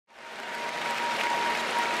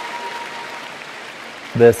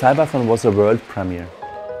The Cybathlon was a world premiere.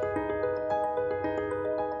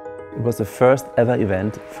 It was the first ever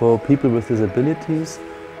event for people with disabilities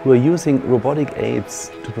who are using robotic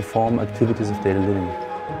aids to perform activities of daily living.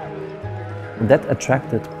 And that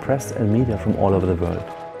attracted press and media from all over the world.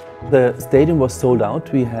 The stadium was sold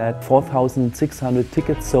out. We had 4,600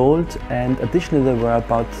 tickets sold, and additionally there were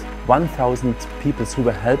about 1,000 people who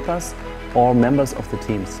were helpers or members of the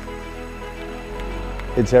teams.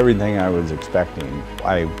 It's everything I was expecting.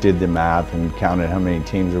 I did the math and counted how many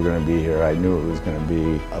teams were going to be here. I knew it was going to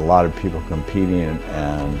be a lot of people competing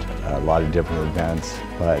and a lot of different events,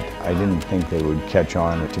 but I didn't think they would catch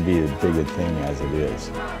on to be as big a thing as it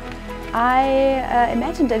is. I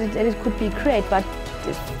imagined that it could be great, but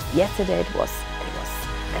yesterday it was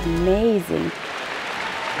amazing.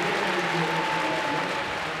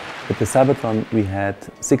 At the Cybathlon we had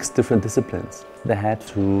 6 different disciplines. They had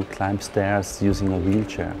to climb stairs using a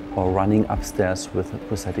wheelchair or running upstairs with a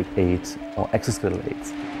prosthetic aid or exoskeletal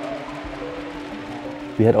aids.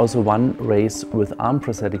 We had also one race with arm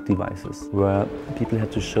prosthetic devices where people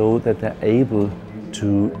had to show that they're able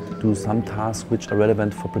to do some tasks which are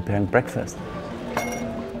relevant for preparing breakfast.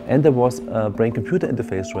 And there was a brain-computer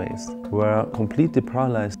interface race where completely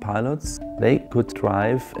paralyzed pilots, they could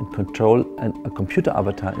drive and control a computer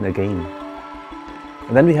avatar in a game.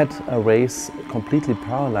 And then we had a race completely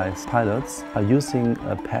paralyzed pilots are using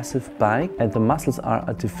a passive bike, and the muscles are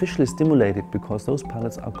artificially stimulated because those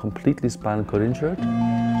pilots are completely spinal cord injured.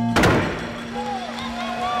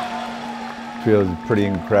 Feels pretty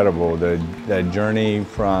incredible. The journey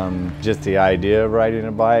from just the idea of riding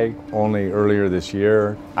a bike only earlier this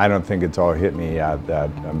year, I don't think it's all hit me yet that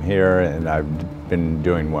I'm here and I've been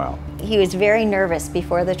doing well. He was very nervous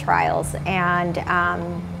before the trials and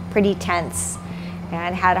pretty tense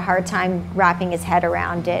and had a hard time wrapping his head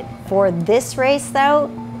around it. For this race though,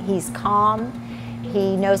 he's calm,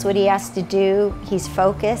 he knows what he has to do, he's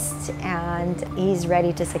focused, and he's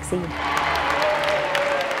ready to succeed.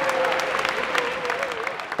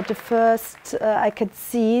 At the first, I could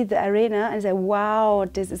see the arena and say, wow,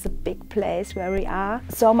 this is a big place where we are.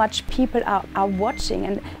 So much people are watching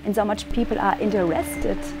and so much people are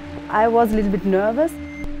interested. I was a little bit nervous.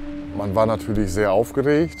 Man war natürlich sehr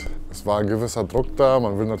aufgeregt. Es war ein gewisser Druck da,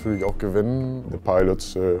 man will natürlich auch gewinnen. The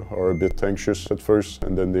pilots are a bit anxious at first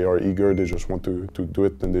and then they are eager, they just want to do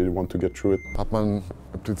it and they want to get through it. Hat man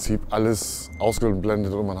im Prinzip alles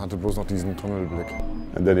ausgeblendet und man hatte bloß noch diesen Tunnelblick.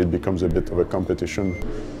 And then it becomes a bit of a competition.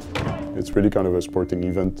 It's really kind of a sporting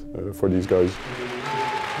event for these guys.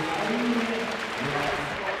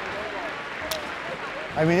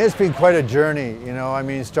 I mean, it's been quite a journey, you know. I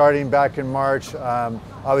mean, starting back in March,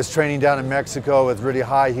 I was training down in Mexico with really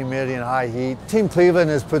high humidity and high heat. Team Cleveland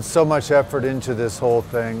has put so much effort into this whole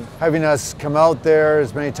thing. Having us come out there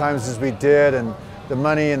as many times as we did, and the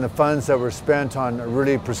money and the funds that were spent on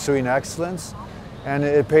really pursuing excellence, and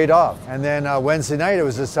it paid off. And then Wednesday night it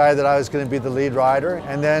was decided that I was going to be the lead rider,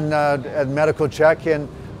 and then at medical check-in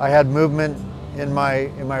I had movement in my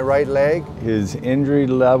right leg. His injury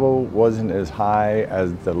level wasn't as high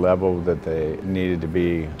as the level that they needed to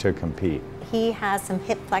be to compete. He has some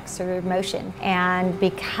hip flexor motion, and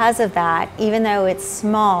because of that, even though it's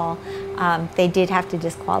small, they did have to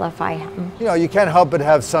disqualify him. You know, you can't help but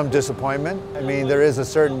have some disappointment. I mean, there is a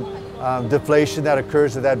certain deflation that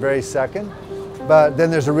occurs at that very second, but then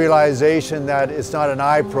there's a realization that it's not an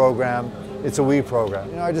I program, it's a we program.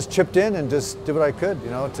 You know, I just chipped in and just did what I could, you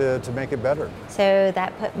know, to make it better. So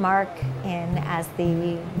that put Mark in as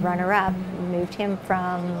the runner-up, moved him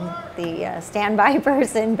from the standby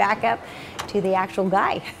person back up to the actual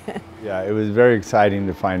guy. Yeah, it was very exciting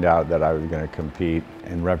to find out that I was going to compete,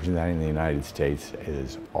 and representing the United States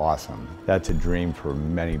is awesome. That's a dream for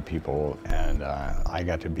many people, and I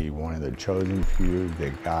got to be one of the chosen few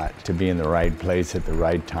that got to be in the right place at the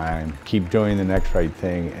right time, keep doing the next right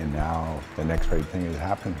thing, and now the next right thing has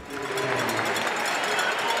happened.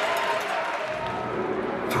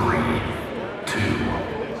 3, 2,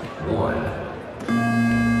 1.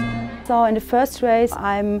 So in the first race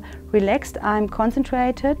I'm relaxed, I'm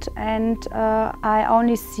concentrated, and I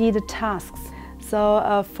only see the tasks.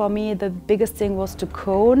 So for me the biggest thing was the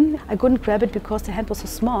cone. I couldn't grab it because the hand was so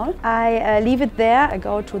small. I leave it there, I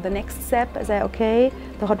go to the next step, I say okay,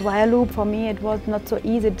 the hot wire loop, for me it was not so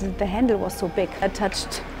easy, the handle was so big. I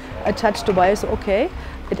touched the wire, so okay,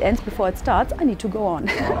 it ends before it starts, I need to go on.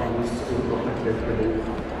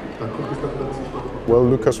 Well,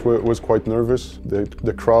 Lucas was quite nervous.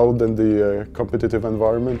 The crowd and the competitive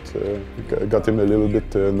environment got him a little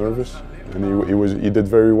bit nervous. and he did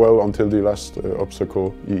very well until the last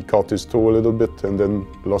obstacle. He caught his toe a little bit and then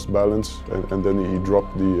lost balance, and then he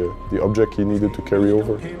dropped the object he needed to carry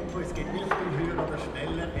over.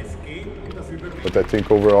 But I think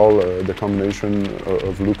overall the combination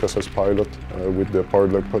of Lucas as pilot with the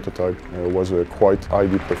powered leg prototype was quite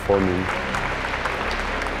highly performing.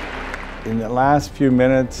 In the last few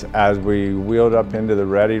minutes, as we wheeled up into the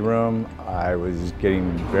ready room, I was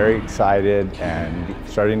getting very excited and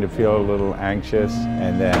starting to feel a little anxious.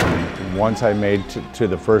 And then once I made to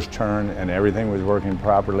the first turn and everything was working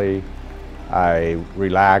properly, I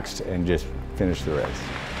relaxed and just finished the race.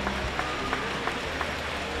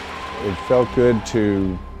 It felt good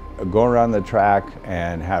to go around the track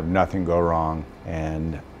and have nothing go wrong.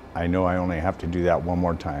 And I know I only have to do that one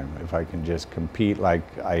more time. If I can just compete like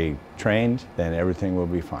I trained, then everything will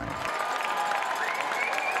be fine.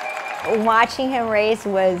 Watching him race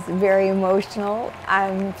was very emotional.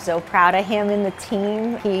 I'm so proud of him and the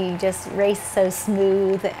team. He just raced so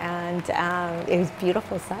smooth, and it was a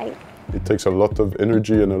beautiful sight. It takes a lot of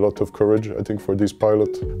energy and a lot of courage, I think, for these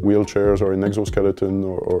pilot wheelchairs or in exoskeleton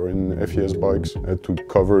or in FES bikes to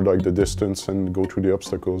cover like the distance and go through the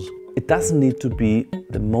obstacles. It doesn't need to be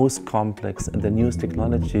the most complex and the newest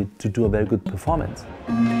technology to do a very good performance.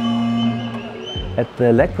 At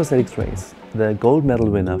the leg prosthetics race, the gold medal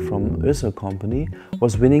winner from Ösel company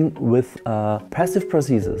was winning with passive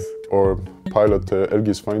prosthesis. Our pilot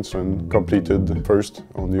Elgi Sveinsson completed first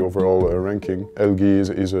on the overall ranking. Elgi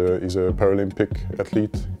is a Paralympic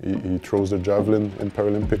athlete. He throws the javelin in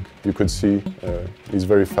Paralympic. You could see he's a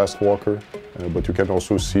very fast walker, but you can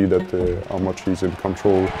also see that how much he's in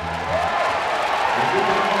control.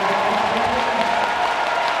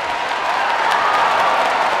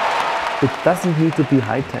 It doesn't need to be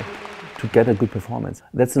high-tech to get a good performance.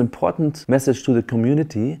 That's an important message to the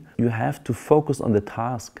community. You have to focus on the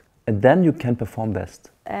task, and then you can perform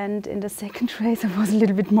best. And in the second race, I was a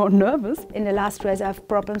little bit more nervous. In the last race, I have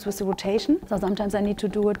problems with the rotation, so sometimes I need to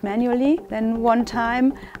do it manually. Then one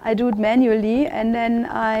time, I do it manually, and then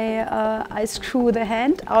I screw the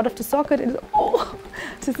hand out of the socket, and oh,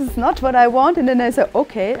 this is not what I want. And then I say,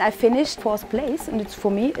 okay, I finished 4th place, and it's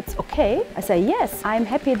for me, it's okay. I say, yes, I'm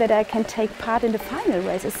happy that I can take part in the final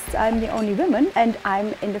race. I'm the only woman, and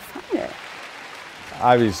I'm in the final.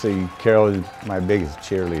 Obviously, Carol is my biggest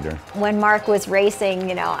cheerleader. When Mark was racing,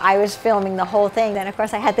 you know, I was filming the whole thing. Then, of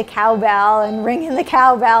course, I had the cowbell and ringing the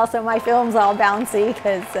cowbell, so my film's all bouncy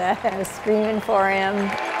because I was screaming for him.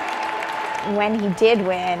 When he did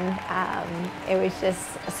win, it was just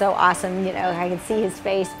so awesome. You know, I could see his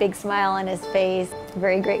face, big smile on his face.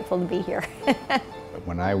 Very grateful to be here.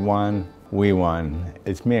 When I won, we won.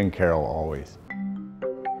 It's me and Carol always.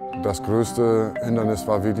 Das größte Hindernis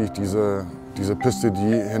war wirklich diese Piste,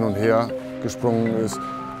 die hin und her gesprungen ist,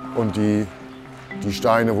 und die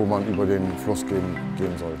Steine, wo man über den Fluss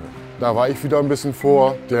gehen sollte. Da war ich wieder ein bisschen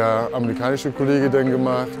vor, der amerikanische Kollege dann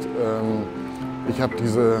gemacht. Ich habe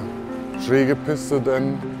diese schräge Piste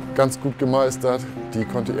dann ganz gut gemeistert. Die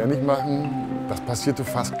konnte er nicht machen. Das passierte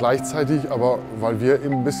fast gleichzeitig, aber weil wir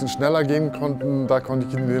eben ein bisschen schneller gehen konnten, da konnte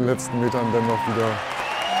ich in den letzten Metern dann noch wieder.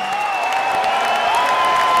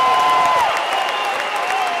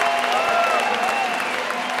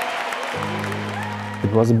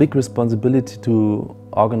 It was a big responsibility to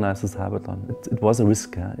organize the Cybathlon. It was a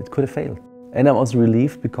risk, it could have failed. And I was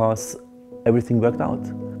relieved because everything worked out.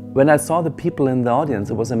 When I saw the people in the audience,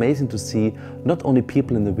 it was amazing to see not only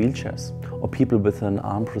people in the wheelchairs or people with an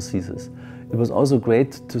arm prosthesis. It was also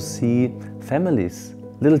great to see families,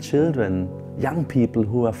 little children, young people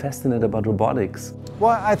who are fascinated about robotics.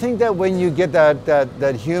 Well, I think that when you get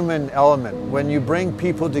that human element, when you bring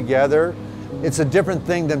people together, it's a different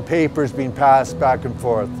thing than papers being passed back and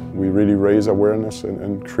forth. We really raised awareness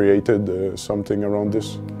and created something around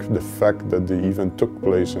this. The fact that the event took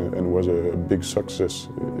place and was a big success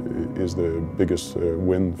is the biggest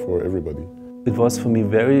win for everybody. It was for me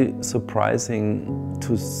very surprising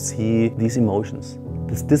to see these emotions.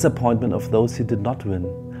 This disappointment of those who did not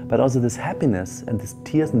win, but also this happiness and these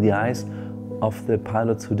tears in the eyes of the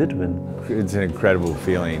pilots who did win. It's an incredible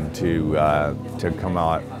feeling to come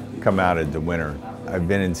out as the winner. I've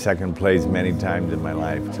been in second place many times in my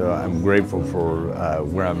life, so I'm grateful for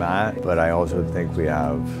where I'm at, but I also think we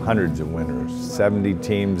have hundreds of winners, 70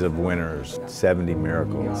 teams of winners, 70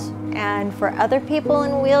 miracles. And for other people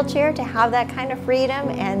in a wheelchair to have that kind of freedom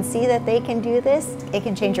and see that they can do this, it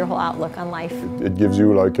can change your whole outlook on life. It gives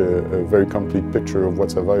you like a very complete picture of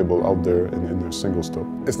what's available out there in a single stop.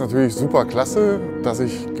 Ist natürlich super klasse, dass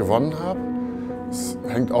ich gewonnen habe. Es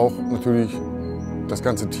hängt auch natürlich Das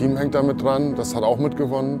ganze Team hängt damit dran, das hat auch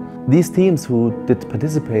mitgewonnen. These teams who did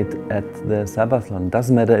participate at the Cybathlon,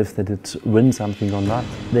 doesn't matter if they did win something or not,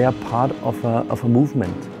 they are part of a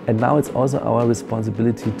movement. And now it's also our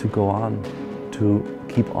responsibility to go on, to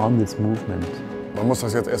keep on this movement. Man muss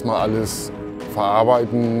das jetzt erstmal alles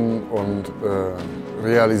verarbeiten und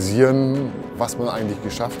realisieren, was man eigentlich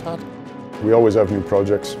geschafft hat. We always have new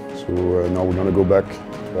projects, so now we're going to go back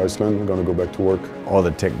to Iceland, we're going to go back to work. All the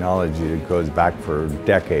technology that goes back for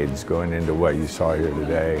decades going into what you saw here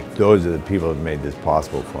today, those are the people that made this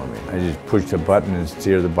possible for me. I just push a button and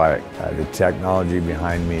steer the bike. The technology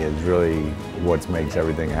behind me is really what makes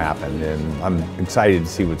everything happen, and I'm excited to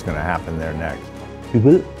see what's going to happen there next. We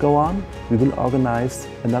will go on, we will organize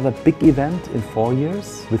another big event in 4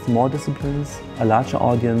 years with more disciplines, a larger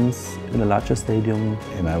audience, in a larger stadium.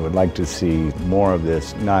 And I would like to see more of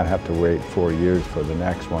this, not have to wait 4 years for the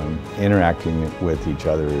next one. Interacting with each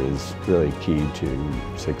other is really key to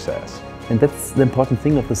success. And that's the important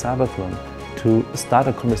thing of the Cybathlon, to start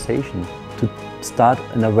a conversation, to start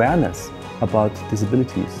an awareness about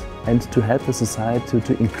disabilities and to help the society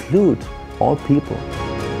to include all people.